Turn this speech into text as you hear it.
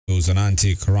focus on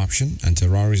anti-corruption and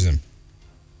terrorism.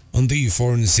 On the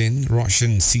foreign scene,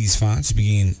 Russian ceasefire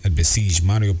begin at besieged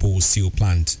Mariupol steel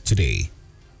plant today.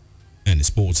 And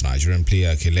sports, Nigerian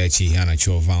player Kelechi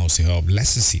Iheanacho vows to help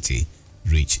Leicester City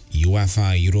reach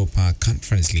UEFA Europa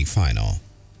Conference League final.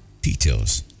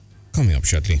 Details coming up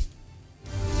shortly.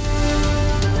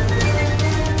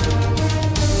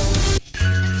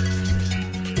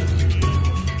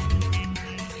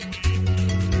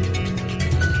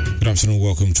 Good afternoon,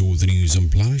 welcome to the news on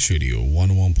Planet Radio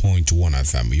 101.1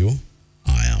 FM.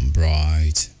 I am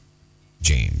Bright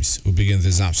James. We begin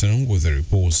this afternoon with a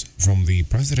report from the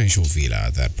presidential villa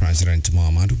that President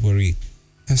Muhammadu Buhari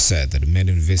has said that the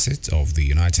maiden visit of the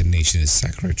United Nations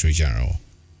Secretary General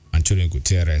Antonio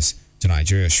Guterres to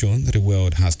Nigeria has shown that the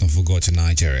world has not forgotten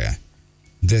Nigeria.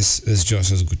 This is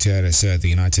just as Guterres said the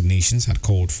United Nations had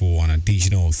called for an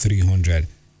additional $351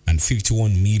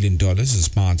 million as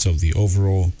part of the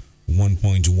overall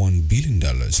 $1.1 billion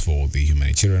for the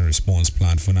humanitarian response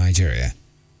plan for Nigeria.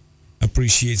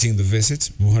 Appreciating the visit,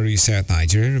 Buhari said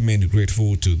Nigeria remained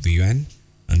grateful to the UN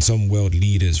and some world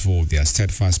leaders for their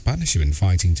steadfast partnership in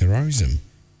fighting terrorism,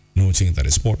 noting that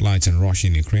the spotlight on Russia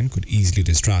and Ukraine could easily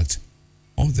distract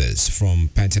others from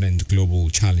pertinent global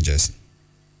challenges.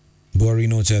 Buhari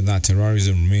noted that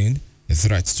terrorism remained a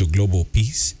threat to global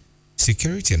peace,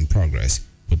 security and progress,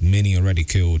 with many already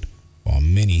killed, while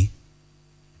many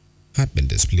had been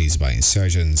displaced by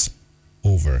insurgents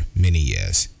over many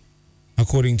years.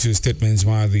 According to statements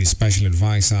by the special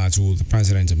advisor to the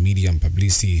President of Media and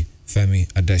Publicity, Femi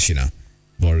Adesina,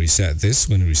 Buhari said this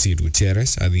when he received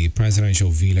Guterres at the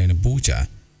presidential villa in Abuja.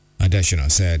 Adesina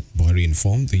said Buhari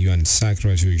informed the UN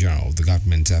Secretary General of the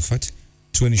government's effort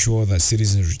to ensure that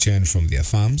citizens return from their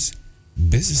farms,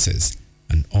 businesses,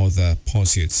 and other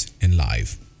pursuits in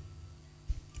life.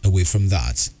 Away from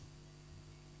that,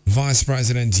 Vice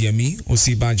President Yemi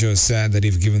Osinbajo said that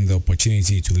if given the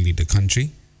opportunity to lead the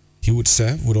country, he would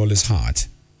serve with all his heart.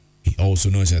 He also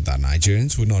noted that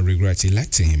Nigerians would not regret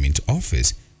electing him into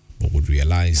office, but would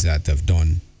realize that they've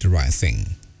done the right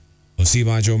thing.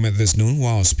 Osinbajo made this known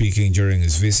while speaking during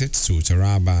his visit to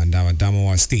Taraba and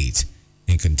Adamawa State,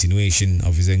 in continuation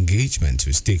of his engagement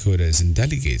with stakeholders and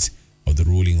delegates of the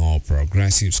ruling All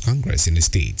Progressives Congress in the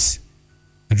states.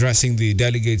 Addressing the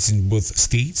delegates in both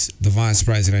states, the Vice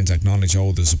President acknowledged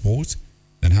all the support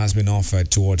that has been offered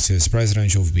towards his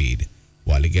presidential bid,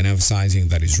 while again emphasizing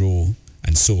that his role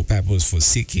and sole purpose for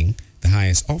seeking the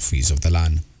highest office of the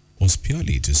land was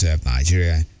purely to serve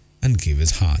Nigeria and give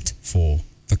his heart for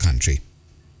the country.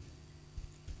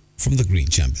 From the Green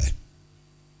Chamber,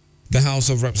 the House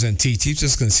of Representatives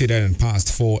has considered and passed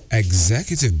 4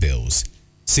 executive bills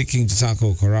seeking to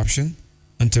tackle corruption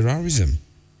and terrorism.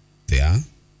 They are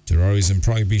Terrorism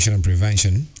Prohibition and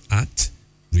Prevention Act,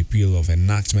 Repeal of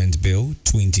Enactment Bill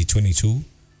 2022,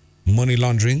 Money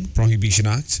Laundering Prohibition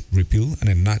Act, Repeal and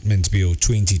Enactment Bill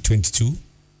 2022,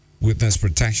 Witness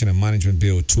Protection and Management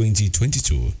Bill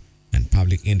 2022, and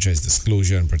Public Interest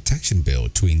Disclosure and Protection Bill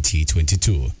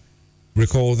 2022.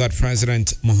 Recall that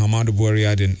President Muhammadu Buhari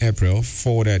had in April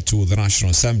forwarded to the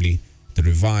National Assembly the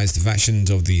revised versions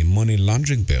of the Money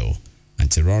Laundering Bill and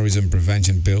Terrorism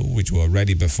Prevention Bill, which were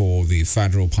ready before the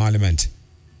Federal Parliament.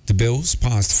 The bills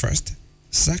passed first,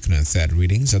 second and third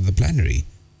readings at the plenary,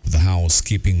 with the House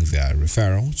keeping their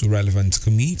referral to relevant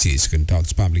committees to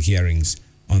conduct public hearings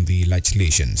on the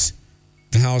legislations.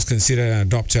 The House considered and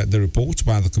adopted the report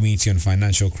by the Committee on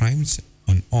Financial Crimes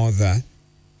on other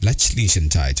legislation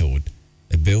titled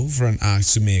A Bill for an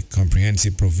Act to Make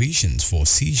Comprehensive Provisions for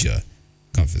Seizure,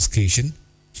 Confiscation,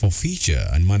 Forfeiture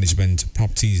and Management of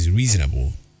Properties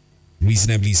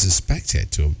reasonably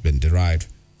suspected to have been derived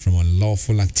from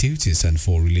unlawful activities and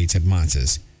for related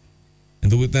matters. In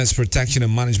the Witness Protection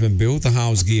and Management Bill, the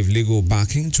House gave legal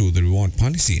backing to the reward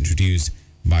policy introduced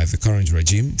by the current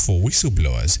regime for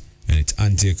whistleblowers and its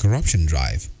anti-corruption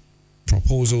drive.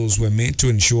 Proposals were made to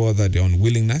ensure that the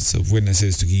unwillingness of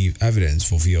witnesses to give evidence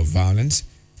for fear of violence,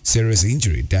 serious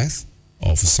injury, death,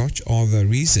 or for such other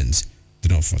reasons do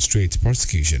not frustrate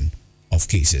prosecution of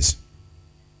cases.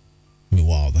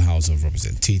 Meanwhile, the House of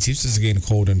Representatives has again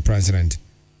called on President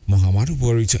Muhammadu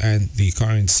Buhari to end the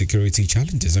current security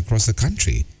challenges across the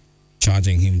country,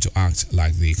 charging him to act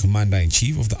like the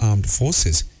Commander-in-Chief of the Armed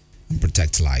Forces and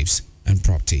protect lives and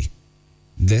property.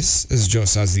 This is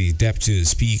just as the Deputy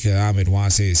Speaker Ahmed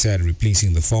Wase said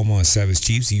replacing the former service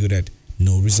chiefs yielded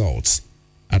no results.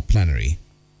 At plenary,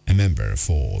 a member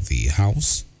for the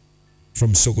House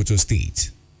from Sokoto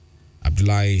State,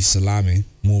 Abdullahi Salami,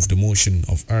 moved a motion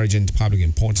of urgent public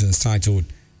importance titled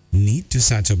Need to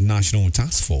Set Up National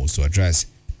Task Force to Address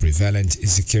Prevalent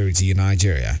Insecurity in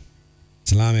Nigeria.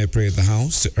 Talame prayed the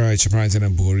House to urge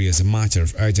President Buhari as a matter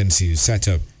of urgency to set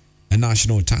up a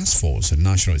national task force on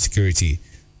national security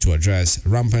to address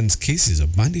rampant cases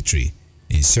of banditry,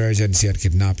 insurgency and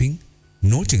kidnapping,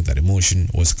 noting that the motion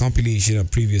was a compilation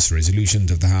of previous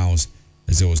resolutions of the House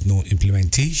as there was no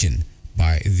implementation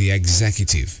by the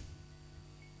executive.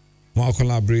 While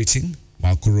corroborating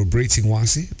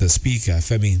Wasi, the Speaker,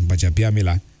 Femi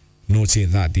Bajabiamila, noted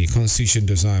that the Constitution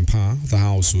does not empower the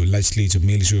House to legislate on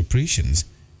military operations,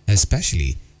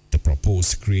 especially the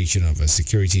proposed creation of a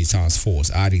security task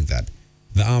force, adding that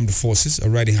the armed forces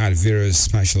already had various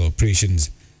special operations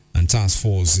and task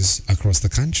forces across the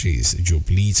country's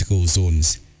geopolitical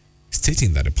zones,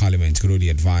 stating that the Parliament could only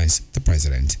advise the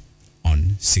President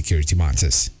on security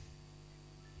matters.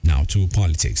 Now to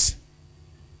politics,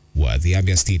 where the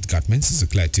Abia State government has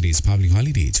declared today's public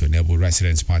holiday to enable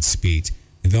residents to participate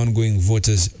in the ongoing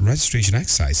voters registration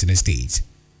exercise in the state.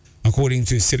 According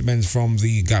to statements from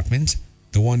the government,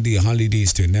 the one-day holiday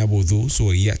is to enable those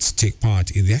who are yet to take part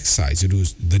in the exercise to do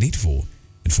the needful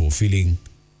in fulfilling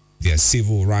their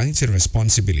civil rights and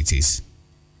responsibilities.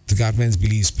 The government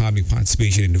believes public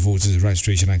participation in the voters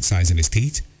registration exercise in the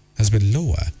state has been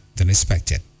lower than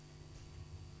expected.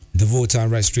 The voter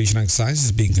registration exercise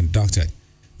is being conducted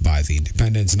by the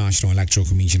Independent National Electoral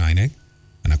Commission (INEC),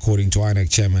 and according to INEC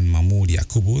Chairman Mahmoud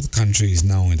Yakubu, the country is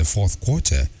now in the fourth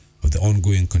quarter of the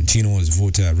ongoing continuous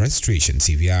voter registration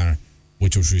 (CVR),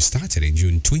 which was restarted in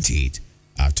June 28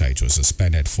 after it was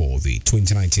suspended for the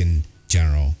 2019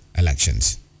 general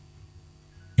elections.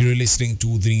 You're listening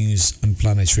to the news on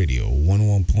Planet Radio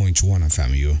 101.1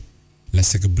 FM.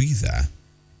 Let's take a breather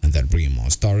and then bring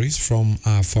more stories from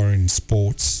our foreign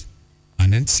sports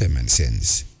and entertainment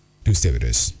scenes. Do stay with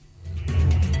us.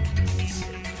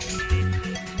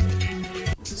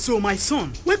 So my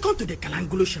son, welcome to the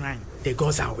Kalangulo Shrine. The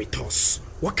gods are with us.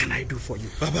 What can I do for you?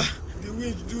 Baba, the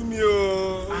witch do me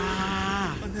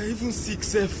and I even sick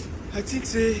self. I think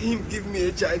say him give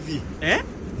me HIV. Eh?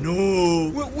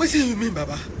 No. What do you mean,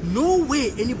 Baba? No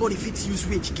way anybody fit use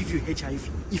witch give you HIV.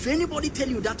 If anybody tell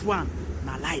you that one,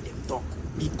 na lie them talk.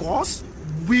 Because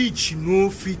witch no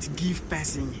fit give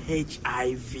person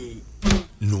HIV.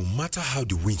 No matter how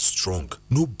the wind strong,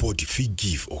 nobody fit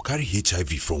give or carry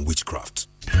HIV from witchcraft.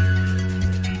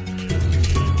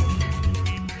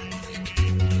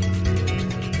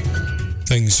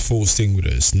 Thanks for staying with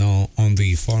us. Now, on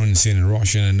the foreign scene,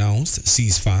 Russia announced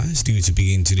ceasefires due to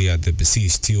begin today at the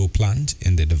besieged steel plant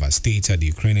in the devastated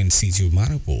Ukrainian city of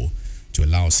Mariupol to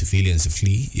allow civilians to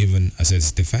flee, even as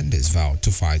its defenders vow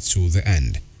to fight to the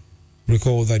end.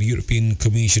 Recall that European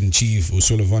Commission Chief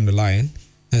Ursula von der Leyen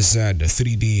has said a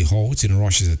 3-day halt in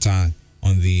Russia's attack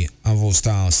on the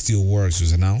Azovstal steel works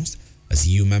was announced as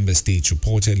EU member states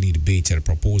reportedly debated a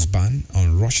proposed ban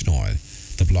on Russian oil,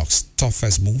 the bloc's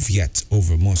toughest move yet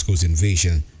over Moscow's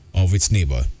invasion of its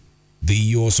neighbor. The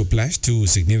EU also pledged to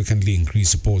significantly increase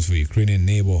support for Ukrainian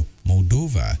neighbor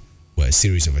Moldova, where a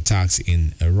series of attacks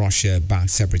in a Russia-backed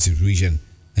separatist region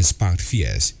has sparked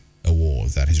fears, a war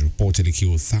that has reportedly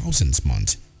killed thousands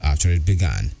months after it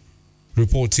began.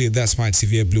 Reports say that despite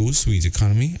severe blows to its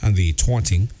economy and the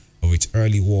thwarting of its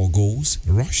early war goals,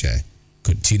 Russia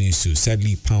continues to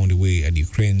steadily pound away at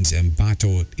Ukraine's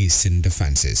embattled eastern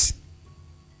defenses.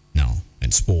 Now,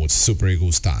 in sports, Super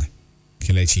Eagles star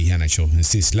Kelechi Iheanacho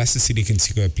insists Leicester City can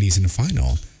secure a place in the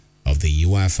final of the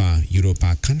UEFA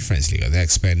Europa Conference League at the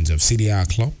expense of Serie A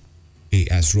club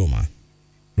AS Roma.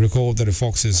 Recall that the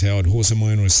Foxes held Jose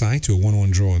Mourinho's side to a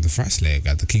 1-1 draw in the first leg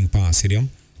at the King Power Stadium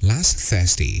last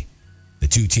Thursday. The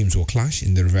two teams will clash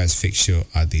in the reverse fixture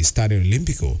at the Stadio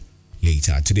Olimpico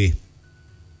later today.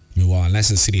 Meanwhile,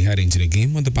 Leicester City head into the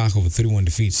game on the back of a 3-1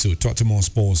 defeat to Tottenham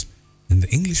Hotspur in the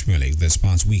English Premier League this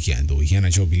past weekend, though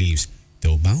Iheanacho believes they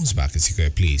will bounce back and secure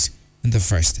a place in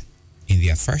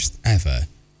their first ever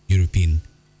European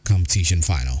competition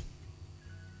final.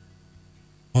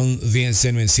 On the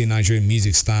entertainment scene, Nigerian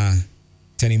music star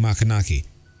Tenny Makanaki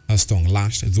has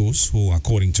tongue-lashed those who,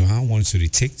 according to her, want to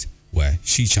detect where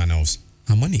she channels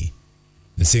her money.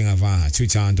 The singer via her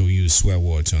Twitter handle used swear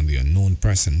words on the unknown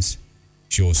persons.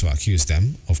 She also accused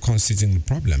them of constituting the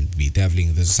problem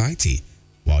bedeviling the society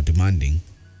while demanding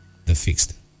they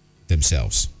fix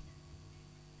themselves.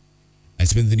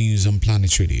 It's been the news on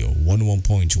Planet Radio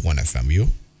 101.1 FM.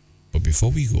 But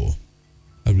before we go,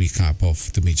 a recap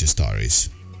of the major stories.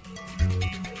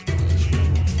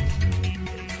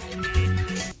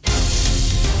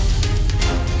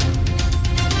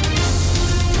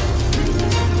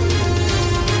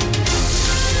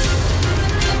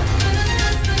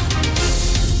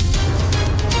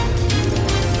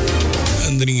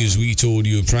 In the news, we told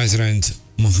you President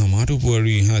Muhammadu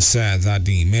Buhari has said that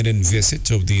the maiden visit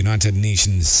of the United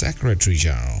Nations Secretary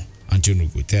General Antonio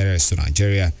Guterres to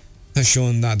Nigeria has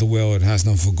shown that the world has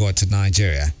not forgotten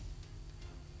Nigeria.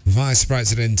 Vice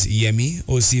President Yemi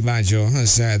Osibajo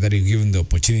has said that if given the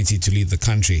opportunity to lead the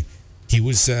country, he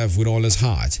would serve with all his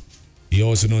heart. He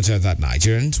also noted that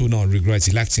Nigerians would not regret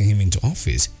electing him into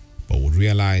office, but would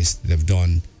realize they've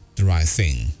done the right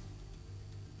thing.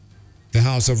 The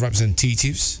House of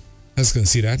Representatives has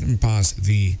considered and passed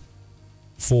the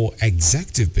 4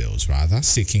 executive bills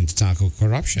seeking to tackle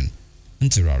corruption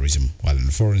and terrorism, while in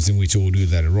the forums we told you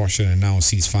that a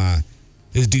Russian-announced ceasefire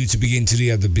is due to begin today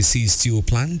at the besieged steel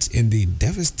plant in the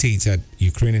devastated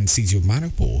Ukrainian city of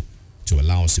Mariupol to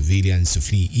allow civilians to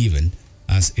flee, even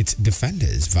as its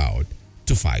defenders vowed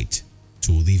to fight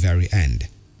to the very end.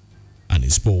 And in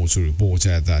sports, we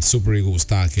reported that Super Eagles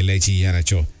star Kelechi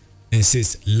Iheanacho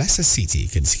insists Leicester City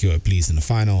can secure a place in the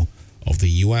final of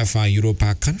the UEFA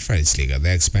Europa Conference League at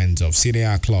the expense of Serie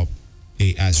A club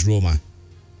AS Roma.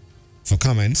 For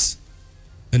comments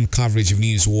and coverage of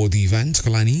newsworthy events,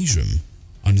 call our newsroom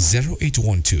on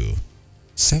 0812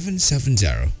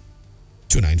 770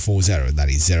 2940. That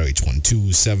is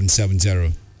 0812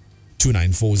 770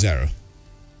 2940.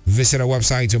 Visit our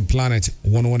website on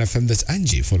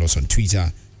planet101fm.ng. Follow us on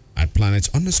Twitter at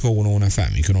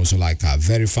planet_101fm. You can also like our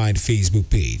verified Facebook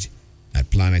page at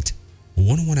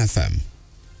planet101fm.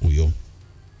 Uyo.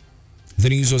 The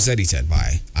news was edited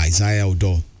by Isaiah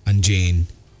Odo and Jane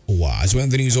Owa. As when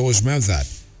the news always remember that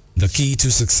the key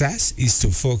to success is to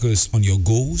focus on your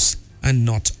goals and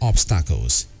not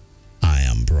obstacles. I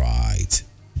am Bright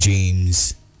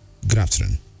James. Good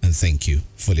afternoon and thank you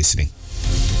for listening.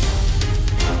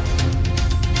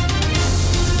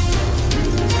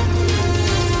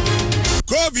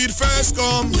 COVID first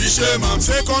come, we shame am.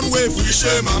 Second wave, we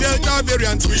shame am. Delta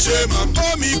variant, we shame am.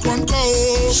 Omicron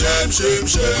come, shame.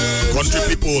 Country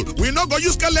people, we no go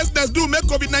use carelessness do make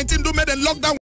COVID-19 do make them lockdown.